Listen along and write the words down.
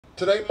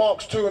Today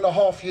marks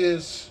 2.5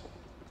 years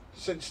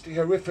since the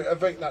horrific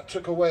event that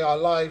took away our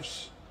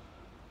lives,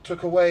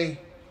 took away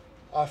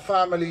our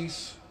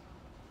families.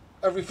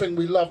 Everything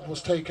we loved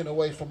was taken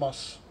away from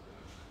us.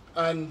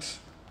 And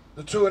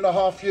the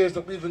 2.5 years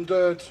that we've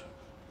endured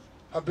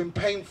have been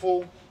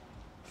painful,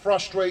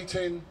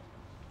 frustrating.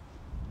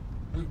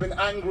 We've been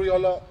angry a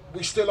lot.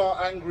 We still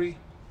are angry.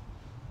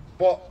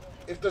 But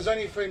if there's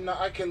anything that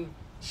I can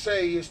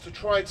say is to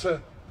try to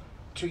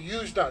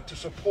use that to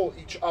support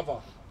each other.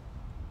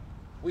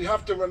 We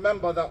have to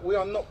remember that we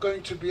are not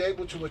going to be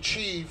able to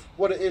achieve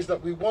what it is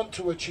that we want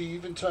to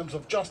achieve in terms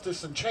of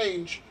justice and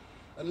change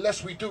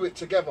unless we do it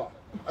together.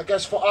 I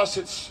guess for us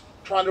it's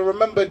trying to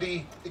remember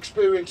the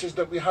experiences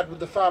that we had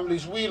with the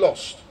families we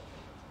lost.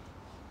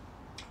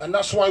 And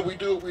that's why we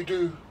do what we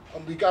do,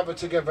 and we gather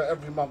together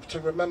every month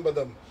to remember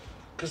them,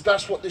 because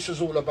that's what this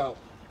is all about.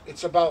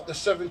 It's about the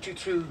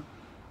 72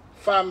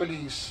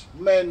 families,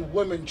 men,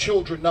 women,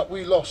 children that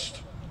we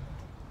lost.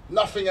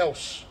 Nothing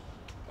else.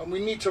 And we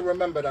need to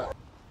remember that.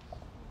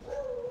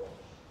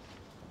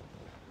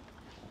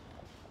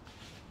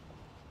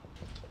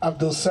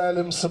 Abdul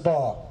Salim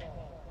Sabah,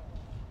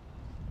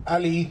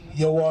 Ali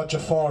Yawar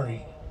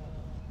Jafari,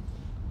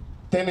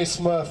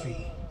 Dennis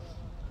Murphy,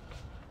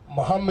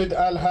 Muhammad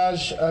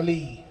Al-Haj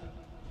Ali,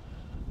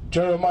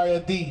 Jeremiah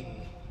Dean,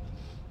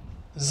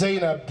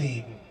 Zainab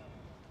Dean,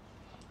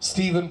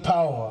 Stephen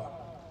Power,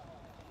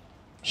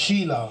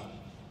 Sheila,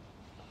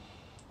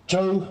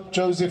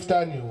 Joseph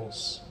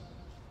Daniels,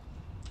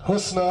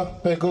 Husna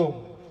Begum,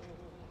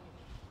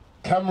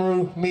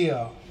 Kamru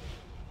Mia,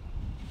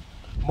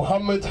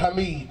 Muhammad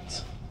Hamid,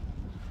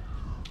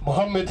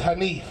 Muhammad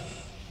Hanif,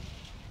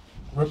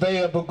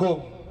 Rabea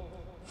Begum,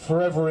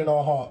 forever in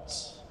our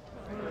hearts.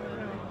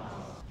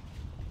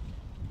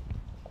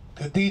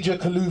 Khadija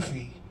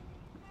Kalufi,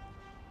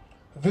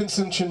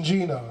 Vincent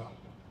Chinjina,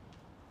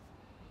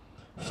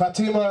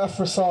 Fatima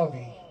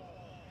Afrasavi,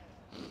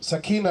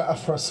 Sakina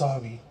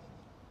Afrasavi,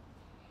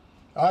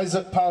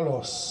 Isaac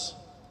Paulos,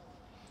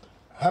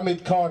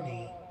 Hamid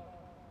Khani,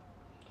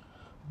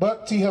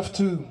 Bhakti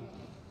Haftoon,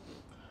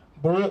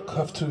 Baruch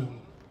Haftoon,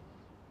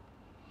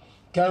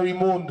 Gary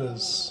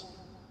Maunders,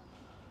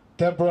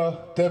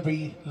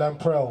 Debbie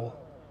Lamprell,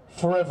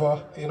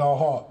 forever in our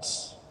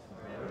hearts.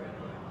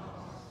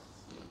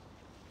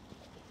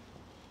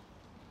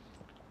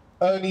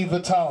 Ernie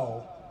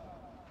Vital,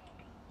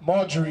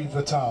 Marjorie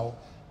Vital,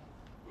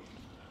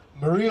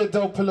 Maria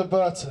Del Pilar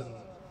Burton,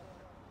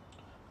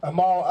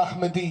 Amal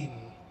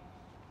Ahmadine,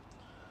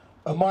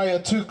 Amaya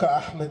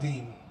Tuka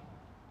Ahmadine,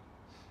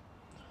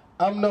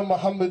 Amna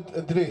Muhammad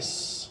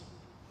Idris,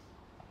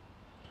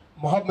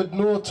 Muhammad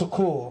Noor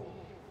Tukur,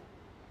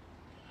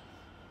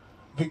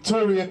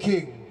 Victoria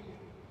King,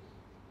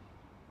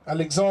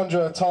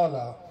 Alexandra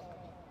Atala,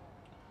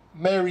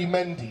 Mary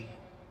Mendy,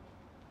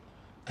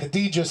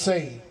 Khadija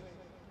Say,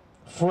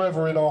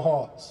 forever in our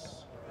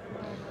hearts.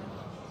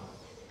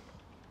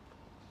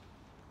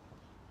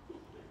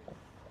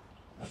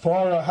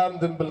 Farah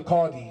Hamdan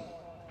Bilqadi,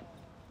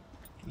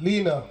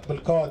 Lena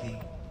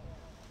Bilqadi,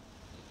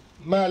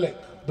 Malik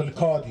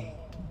Bilqadi,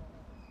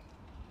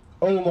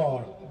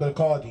 Omar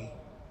Bilqadi,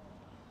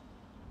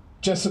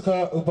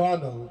 Jessica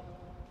Ubano,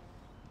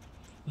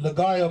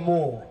 Lagaya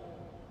Moore,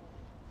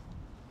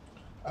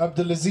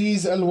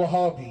 Abdulaziz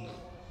Al-Wahabi,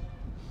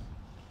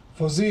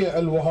 Fawzia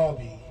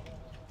Al-Wahabi,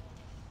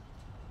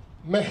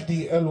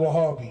 Mehdi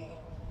Al-Wahabi,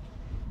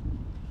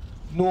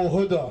 Noor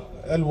Huda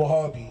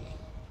Al-Wahabi,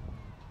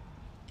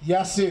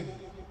 Yasin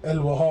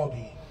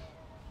Al-Wahabi,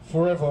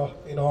 forever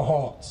in our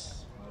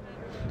hearts.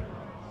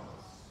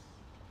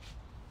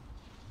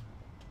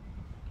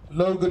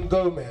 Logan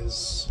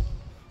Gomez,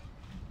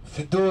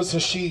 Fidoz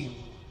Hashim,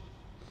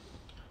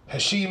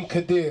 Hashim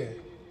Kadir,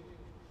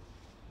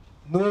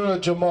 Noura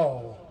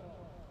Jamal,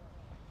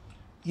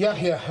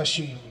 Yahya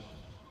Hashim,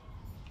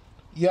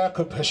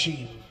 Yaqub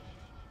Hashim,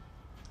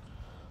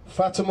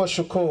 Fatima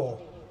Shakur,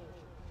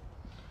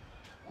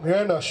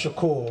 Rihanna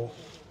Shakur,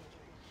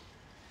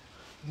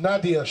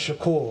 Nadia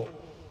Shakur,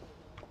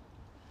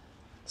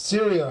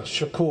 Syria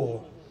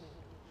Shakur,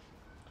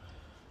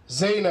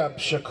 Zainab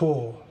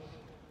Shakur,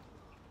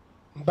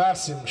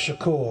 Basim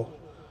Shakur,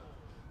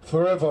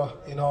 forever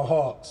in our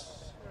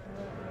hearts.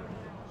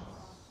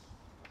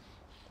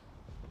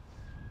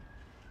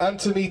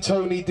 Anthony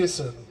Tony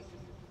Disson,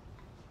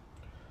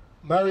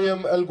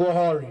 Mariam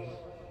El-Gohari,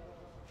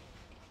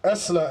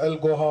 Esla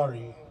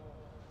El-Gohari,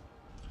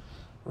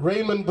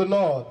 Raymond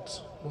Bernard,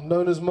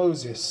 known as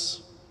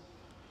Moses,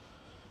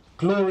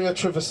 Gloria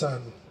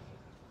Trevisan,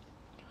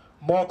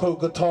 Marco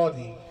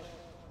Gottardi,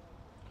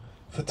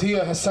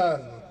 Fatia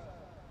Hassan,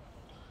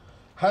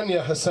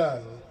 Hania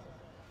Hassan,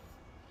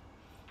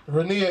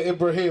 Rania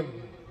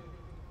Ibrahim,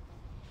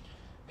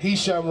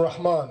 Hisham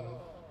Rahman,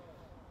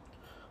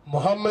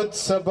 Muhammad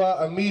Saba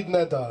Amid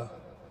Nada,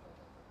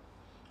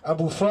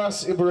 Abu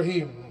Fras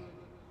Ibrahim,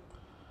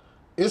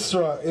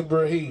 Isra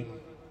Ibrahim,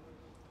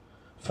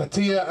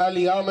 Fatia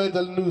Ali Ahmed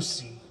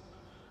Al-Nusi,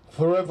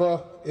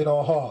 forever in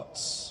our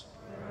hearts.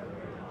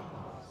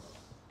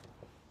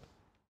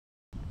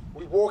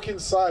 walk in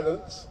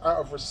silence out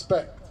of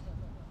respect.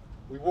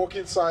 We walk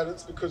in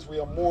silence because we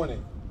are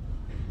mourning.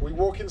 We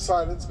walk in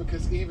silence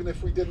because even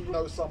if we didn't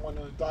know someone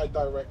who died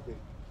directly,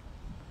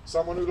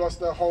 someone who lost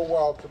their whole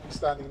world could be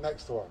standing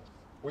next to us.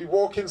 We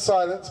walk in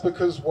silence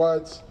because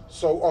words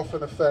so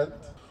often offend.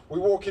 We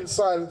walk in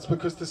silence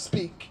because to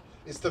speak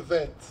is to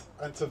vent,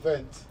 and to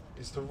vent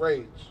is to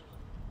rage.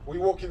 We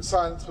walk in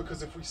silence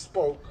because if we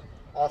spoke,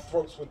 our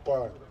throats would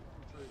burn.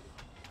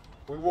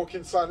 We walk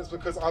in silence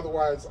because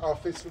otherwise our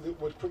fists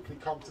would quickly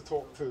come to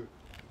talk too.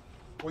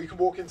 We can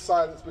walk in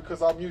silence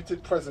because our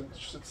muted presence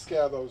should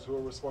scare those who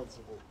are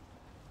responsible.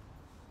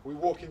 We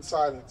walk in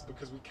silence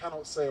because we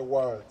cannot say a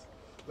word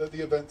that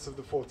the events of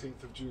the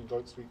 14th of June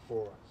don't speak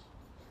for us.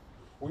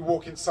 We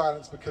walk in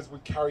silence because we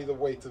carry the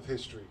weight of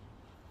history.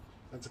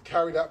 And to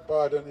carry that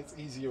burden, it's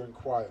easier and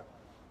quiet.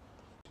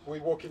 We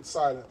walk in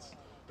silence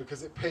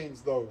because it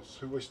pains those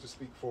who wish to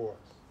speak for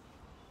us.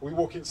 We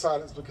walk in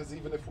silence because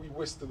even if we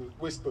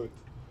whispered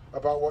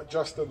about what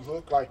justice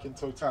looked like in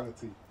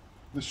totality,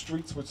 the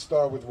streets would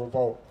stir with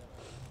revolt.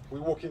 We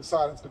walk in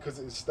silence because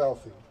it is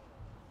stealthy.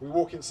 We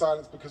walk in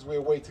silence because we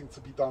are waiting to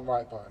be done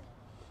right by.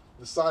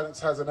 The silence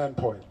has an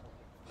endpoint.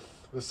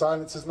 The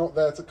silence is not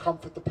there to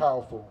comfort the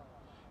powerful.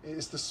 It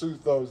is to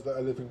soothe those that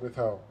are living with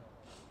hell.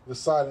 The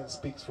silence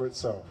speaks for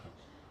itself.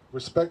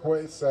 Respect what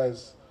it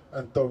says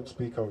and don't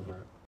speak over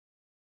it.